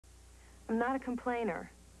I'm not a complainer,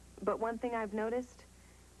 but one thing I've noticed,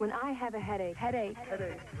 when I have a headache,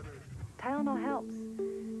 Tylenol helps,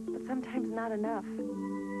 but sometimes not enough.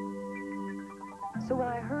 So when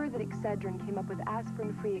I heard that Excedrin came up with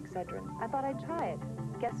aspirin-free Excedrin, I thought I'd try it.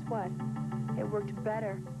 Guess what? It worked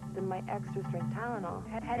better than my extra-strength Tylenol.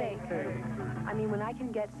 Headache. I mean, when I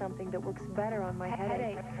can get something that works better on my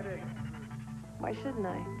headache, why shouldn't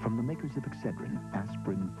I? From the makers of Excedrin,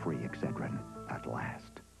 aspirin-free Excedrin, at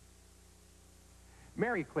last.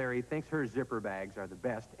 Mary Clary thinks her zipper bags are the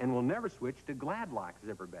best and will never switch to Gladlock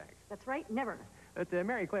zipper bags. That's right, never. But,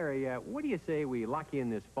 Mary Clary, what do you say we lock you in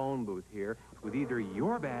this phone booth here with either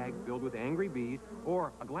your bag filled with angry bees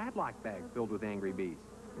or a Gladlock bag filled with angry bees?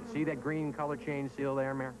 You see that green color chain seal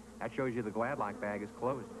there, Mary? That shows you the Gladlock bag is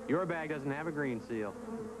closed. Your bag doesn't have a green seal.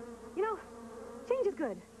 You know, change is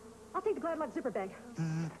good. I'll take the Gladlock zipper bag.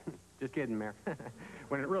 Just kidding, Mary.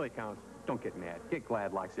 When it really counts, don't get mad. Get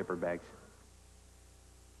Gladlock zipper bags.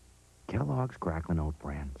 Kellogg's Cracklin Oat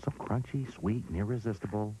Bran. So crunchy, sweet, and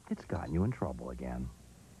irresistible, it's gotten you in trouble again.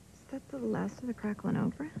 Is that the last of the Cracklin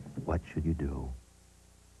Oat Bran? What should you do?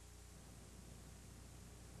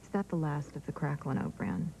 Is that the last of the Cracklin Oat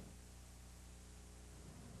Bran?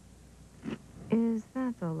 Is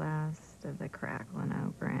that the last of the Cracklin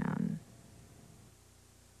Oat Bran?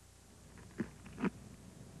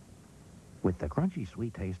 With the crunchy,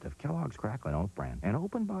 sweet taste of Kellogg's Cracklin Oat Bran, an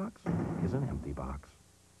open box is an empty box.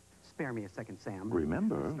 Spare me a second, Sam.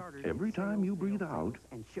 Remember, every time you breathe out,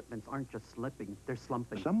 and shipments aren't just slipping, they're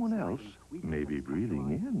slumping. someone else may be breathing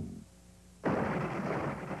in.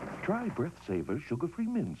 Try Breath Saver sugar-free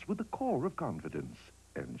mints with the core of confidence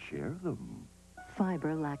and share them.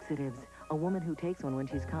 Fiber laxatives. A woman who takes one when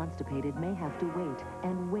she's constipated may have to wait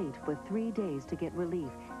and wait for 3 days to get relief,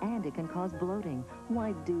 and it can cause bloating.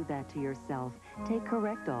 Why do that to yourself? Take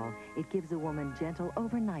Correctol. It gives a woman gentle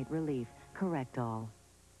overnight relief. Correctol.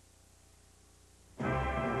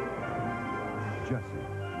 Jesse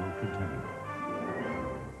will continue.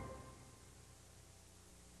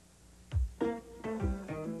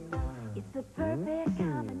 It's the perfect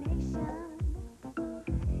combination.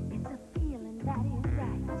 It's a feeling that is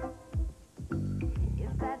right.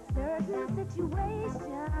 It's that certain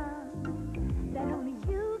situation that only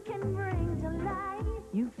you can bring to life.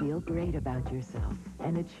 You feel great about yourself,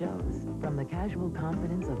 and it shows. From the casual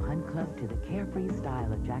confidence of Hunt Club to the carefree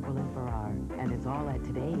style of Jacqueline Farrar. And it's all at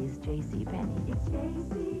today's J.C. Penney. It's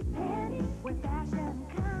J.C. Penney, where fashion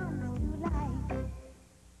comes to life.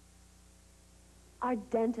 Our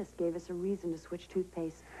dentist gave us a reason to switch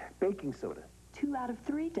toothpaste. Baking soda. 2 out of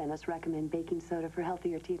 3 dentists recommend baking soda for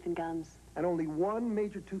healthier teeth and gums. And only one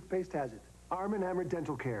major toothpaste has it. Arm & Hammer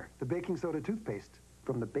Dental Care, the baking soda toothpaste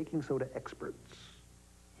from the baking soda experts.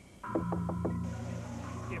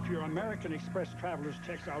 If your American Express traveler's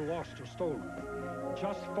checks are lost or stolen,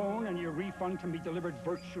 just phone and your refund can be delivered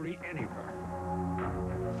virtually anywhere.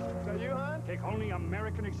 Is that you, hon? Take only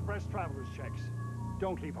American Express traveler's checks.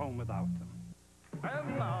 Don't leave home without them.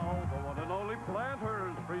 And now, the one and only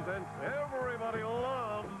Planters presents Everybody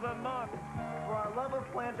Loves a Nut. For our love of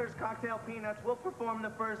Planters cocktail peanuts, we'll perform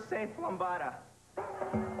the first safe lambada.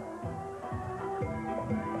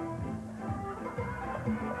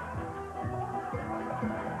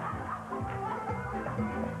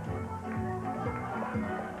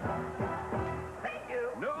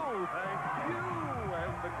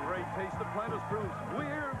 Great taste of Planters proves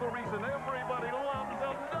we're the reason everybody loves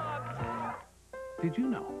a nut. Did you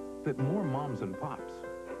know that more moms and pops,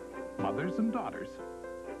 mothers and daughters,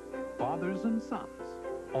 fathers and sons,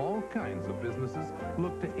 all kinds of businesses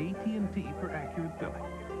look to AT&T for accurate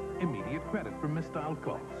billing, immediate credit for misdialed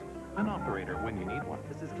calls, an operator when you need one.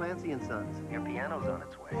 This is Clancy & Sons. Your piano's on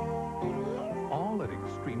its way. All at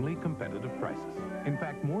extremely competitive prices. In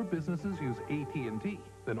fact, more businesses use AT&T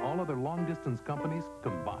than all other long-distance companies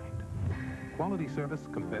combined. Quality service,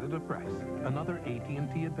 competitive price. Another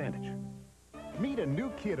AT&T advantage. Meet a new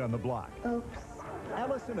kid on the block. Oops.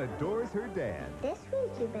 Allison adores her dad. This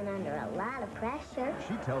week you've been under a lot of pressure.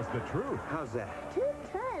 She tells the truth. How's that? Too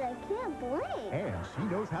tight, I can't blink. And she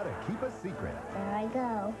knows how to keep a secret. There I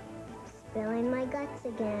go. Spilling my guts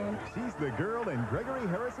again. She's the girl in Gregory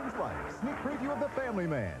Harrison's life. Sneak preview of The Family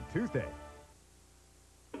Man, Tuesday.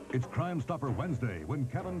 It's Crime Stopper Wednesday when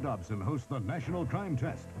Kevin Dobson hosts the National Crime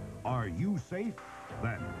Test. Are you safe?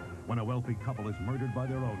 Then, when a wealthy couple is murdered by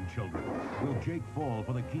their own children, will Jake fall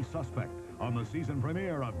for the key suspect on the season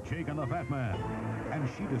premiere of Jake and the Fat Man? And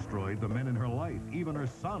she destroyed the men in her life, even her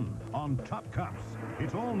son, on Top Cops.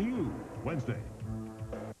 It's all new Wednesday.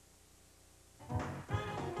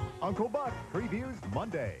 Uncle Buck previews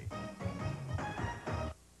Monday.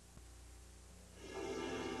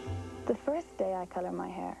 The first day I color my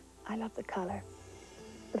hair, I love the color,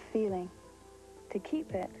 the feeling. To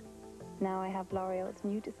keep it, now I have L'Oreal's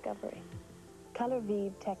new discovery,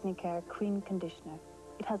 Colorvive Technicare Cream Conditioner.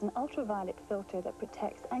 It has an ultraviolet filter that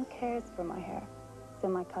protects and cares for my hair, so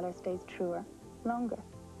my color stays truer, longer.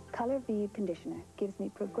 Colorvive Conditioner gives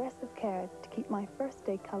me progressive care to keep my first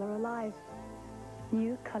day color alive.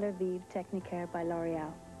 New Colorvive Technicare by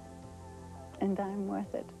L'Oreal. And I'm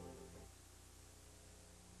worth it.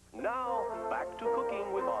 Now, back to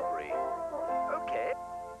cooking with Audrey. Okay.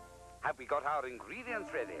 Have we got our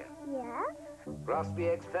ingredients ready? Yes. Raspberry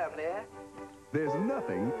eggs family? There's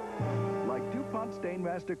nothing like DuPont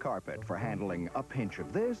Stainmaster carpet for handling a pinch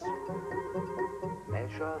of this.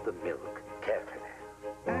 Measure the milk carefully.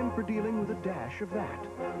 And for dealing with a dash of that.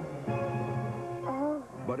 Oh.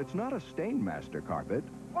 But it's not a Stainmaster carpet.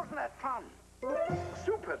 Wasn't that fun?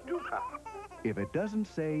 Super duper. If it doesn't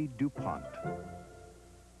say DuPont.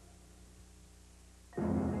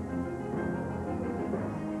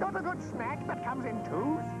 Got a good snack that comes in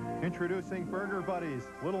twos? Introducing Burger Buddies,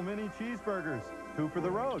 little mini cheeseburgers. 2 for the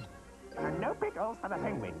road. And no pickles for the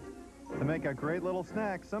penguins. To make a great little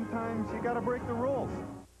snack, sometimes you gotta break the rules.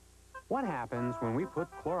 What happens when we put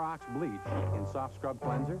Clorox bleach in soft scrub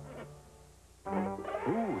cleanser?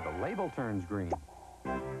 Ooh, the label turns green.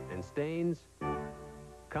 And stains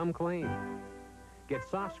come clean. Get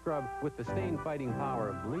soft scrub with the stain-fighting power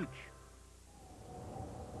of bleach.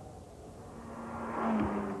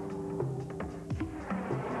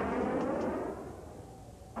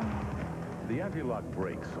 The anti-lock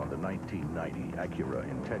brakes on the 1990 Acura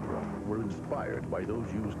Integra were inspired by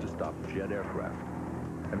those used to stop jet aircraft.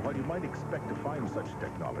 And while you might expect to find such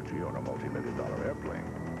technology on a multi-million-dollar airplane,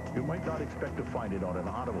 you might not expect to find it on an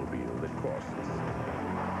automobile that costs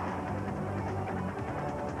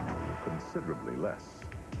considerably less.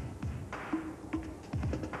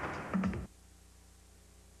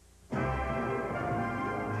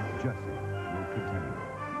 Jesse will continue.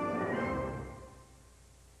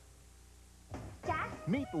 Dad?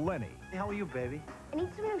 Meet Lenny. How are you, baby? I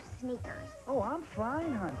need some new sneakers. Oh, I'm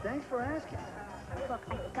fine, hon. Thanks for asking. Look,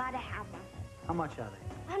 I gotta have them. How much are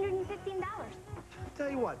they? $115.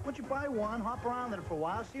 Tell you what, once you buy one, hop around in it for a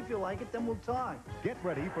while, see if you like it, then we'll talk. Get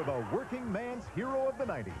ready for the working man's hero of the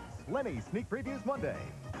 90s. Lenny sneak previews Monday.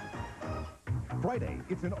 Friday,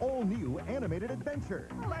 it's an all-new animated adventure.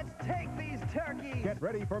 Let's take these turkeys! Get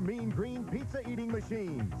ready for mean green pizza-eating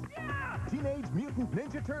machines. Yeah! Teenage Mutant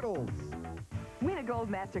Ninja Turtles. Win a gold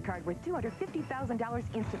Mastercard worth $250,000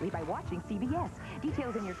 instantly by watching CBS.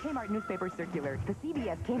 Details in your Kmart newspaper circular. The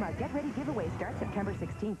CBS Kmart Get Ready giveaway starts September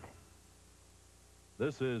 16th.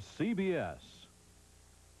 This is CBS.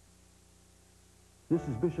 This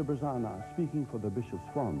is Bishop Brazana speaking for the Bishop's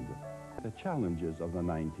Fund. The challenges of the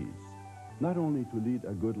 90s. Not only to lead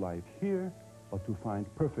a good life here, but to find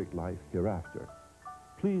perfect life hereafter.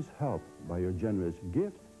 Please help by your generous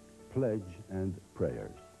gift, pledge, and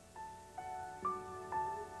prayers.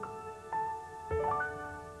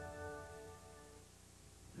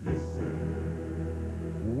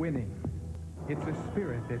 Winning. It's a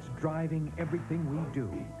spirit that's driving everything we do.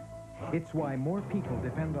 It's why more people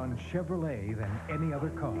depend on Chevrolet than any other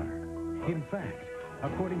car. In fact,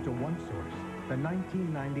 according to one source, the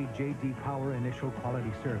 1990 J.D. Power Initial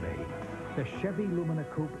Quality Survey, the Chevy Lumina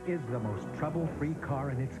Coupe is the most trouble-free car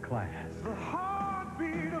in its class. The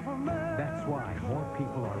heartbeat of a man. That's why more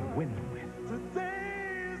people are winning with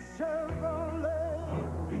Today's Chevrolet.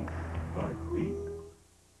 Heartbeat, heartbeat.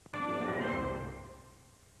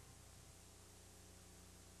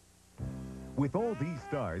 With all these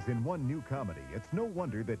stars in one new comedy, it's no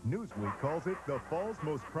wonder that Newsweek calls it the fall's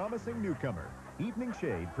most promising newcomer. Evening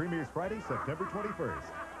Shade premieres Friday, September 21st.